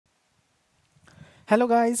Hello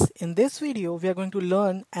guys, in this video we are going to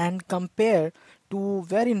learn and compare two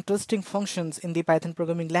very interesting functions in the Python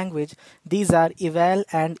programming language. These are eval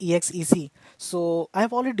and exec. So I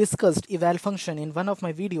have already discussed eval function in one of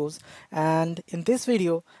my videos, and in this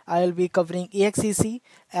video I will be covering exec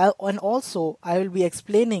and also I will be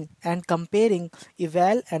explaining and comparing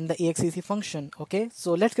eval and the exec function. Okay,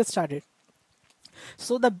 so let's get started.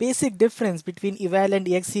 So the basic difference between eval and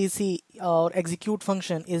exec or execute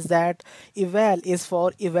function is that eval is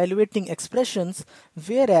for evaluating expressions,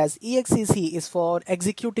 whereas exec is for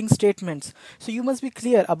executing statements. So you must be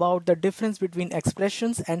clear about the difference between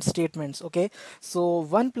expressions and statements. Okay, so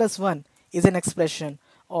 1 plus 1 is an expression,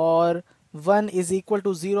 or 1 is equal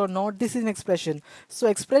to 0 not, this is an expression. So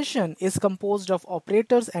expression is composed of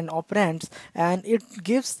operators and operands, and it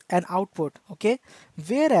gives an output. Okay,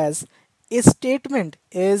 whereas a statement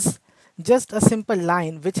is just a simple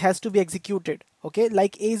line which has to be executed. Okay,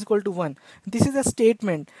 like a is equal to 1, this is a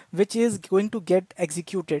statement which is going to get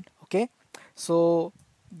executed. Okay, so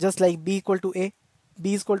just like b equal to a,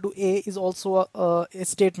 b is equal to a is also a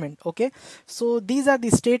statement. Okay, so these are the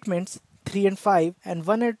statements 3 and 5, and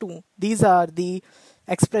 1 and 2, these are the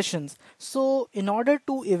expressions. So in order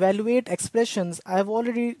to evaluate expressions, I have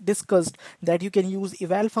already discussed that you can use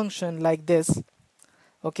eval function like this.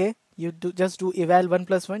 Okay, you just do eval 1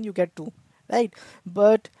 plus 1, you get 2, right?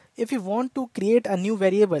 But if you want to create a new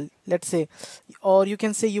variable, let's say, or you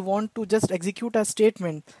can say you want to just execute a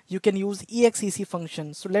statement, you can use exec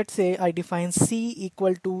function. So let's say I define c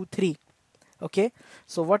equal to 3. Okay,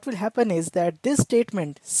 so what will happen is that this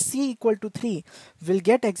statement c equal to 3 will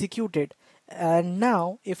get executed, and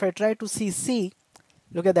now if I try to see c,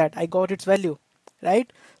 look at that, I got its value,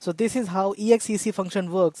 right? So this is how exec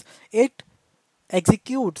function works. It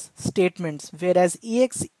executes statements, whereas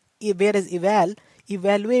eval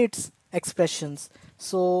evaluates expressions.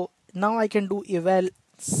 So now I can do eval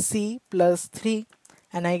c plus 3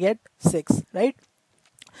 and I get 6, right?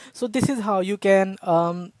 So this is how you can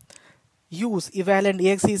use eval and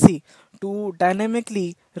exec to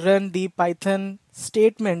dynamically run the Python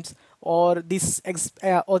statements or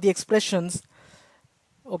or the expressions,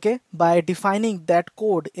 okay, by defining that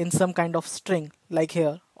code in some kind of string like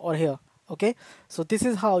here or here. Okay, so this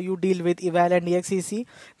is how you deal with eval and exec.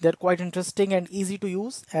 They're quite interesting and easy to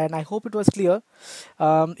use, and I hope it was clear.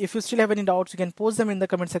 If you still have any doubts, you can post them in the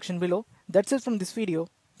comment section below. That's it from this video.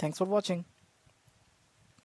 Thanks for watching.